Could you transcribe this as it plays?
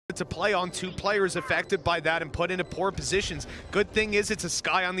to play on. Two players affected by that and put into poor positions. Good thing is it's a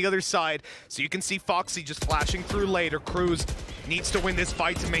Sky on the other side, so you can see Foxy just flashing through later. Crws needs to win this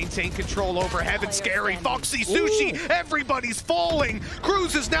fight to maintain control over Heaven. Scary Foxy Sushi, everybody's falling.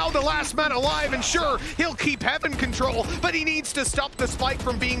 Crws is now the last man alive, and sure, he'll keep Heaven control, but he needs to stop the spike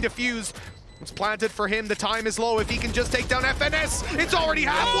from being defused. It's planted for him, the time is low. If he can just take down FNS, it's already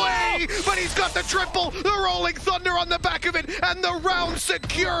halfway, but he's got the triple, the Rolling Thunder on the back of it, and the round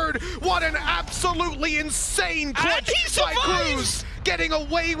secured. What an absolutely insane clutch by Crws. Getting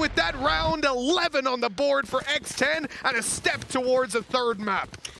away with that round, 11 on the board for X10, and a step towards a third map.